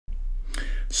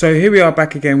So here we are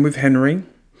back again with Henry.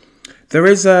 There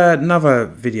is another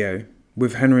video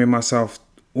with Henry and myself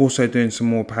also doing some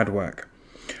more pad work.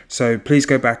 So please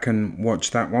go back and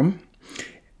watch that one.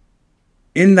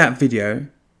 In that video,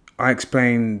 I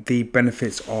explain the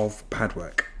benefits of pad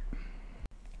work.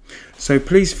 So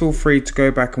please feel free to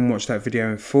go back and watch that video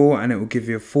in full, and it will give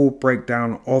you a full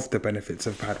breakdown of the benefits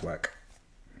of pad work.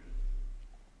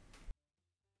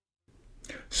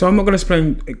 So I'm not going to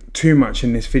explain too much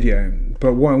in this video,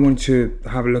 but what I want to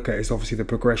have a look at is obviously the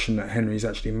progression that Henry's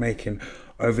actually making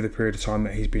over the period of time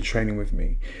that he's been training with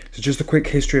me. So just a quick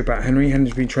history about Henry.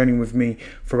 Henry's been training with me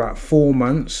for about 4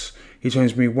 months. He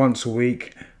trains with me once a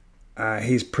week.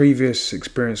 His previous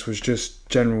experience was just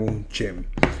general gym.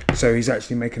 So he's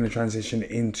actually making a transition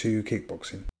into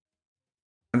kickboxing.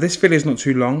 This video is not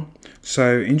too long,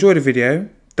 so enjoy the video.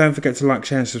 Don't forget to like,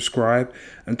 share and subscribe,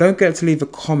 and don't forget to leave a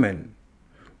comment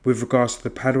with regards to the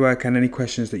pad work and any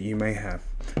questions that you may have.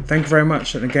 Thank you very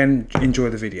much, and again, enjoy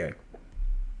the video.